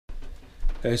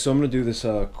Hey, so I'm gonna do this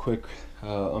quick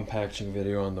unpackaging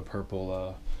video on the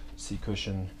purple seat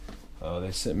cushion.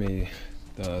 They sent me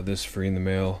this free in the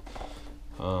mail.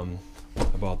 I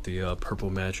bought the purple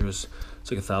mattress.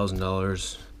 It's like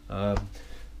 $1,000. I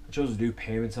chose to do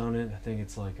payments on it. I think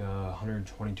it's like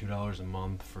 $122 a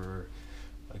month for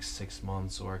like 6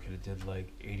 months, or I could have did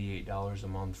like $88 a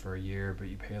month for a year, but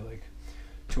you pay like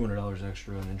 $200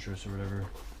 extra in interest or whatever.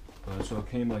 So it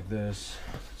came like this.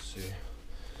 Let's see.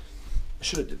 I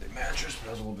should have did the mattress, but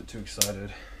I was a little bit too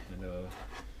excited and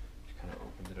just kind of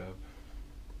opened it up.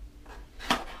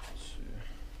 Let's see.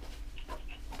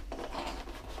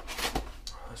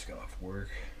 I just got off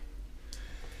work.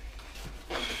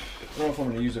 I don't know if I'm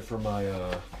going to use it for my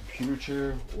computer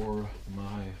chair or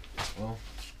my, well,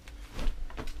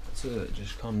 that's it. It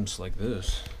just comes like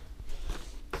this.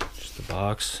 Just the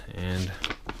box and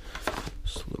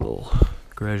this little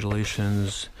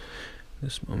congratulations.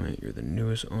 This moment, you're the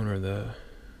newest owner of the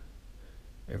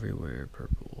Everywhere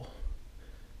Purple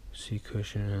seat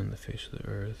cushion on the face of the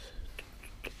earth.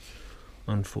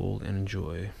 Unfold and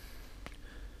enjoy.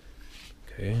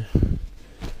 Okay,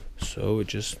 so it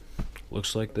just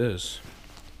looks like this.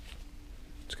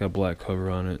 It's got a black cover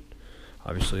on it.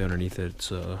 Obviously, underneath it, it's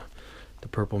the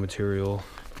purple material.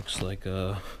 Looks like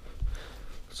that.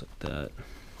 It's like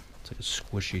a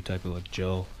squishy type of like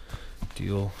gel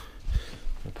deal.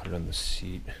 I'll put it on the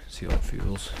seat, see how it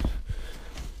feels.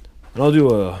 And I'll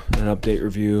do an update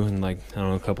review in like, I don't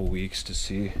know, a couple weeks to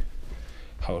see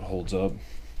how it holds up.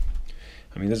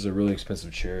 I mean, this is a really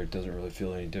expensive chair. It doesn't really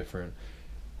feel any different.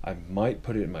 I might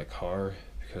put it in my car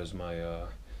because my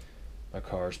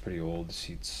car is pretty old. The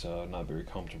seat's not very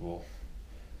comfortable.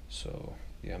 So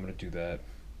yeah, I'm gonna do that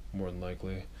more than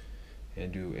likely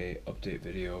and do a update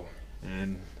video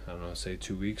in, I don't know, say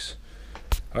 2 weeks.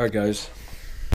 All right, guys.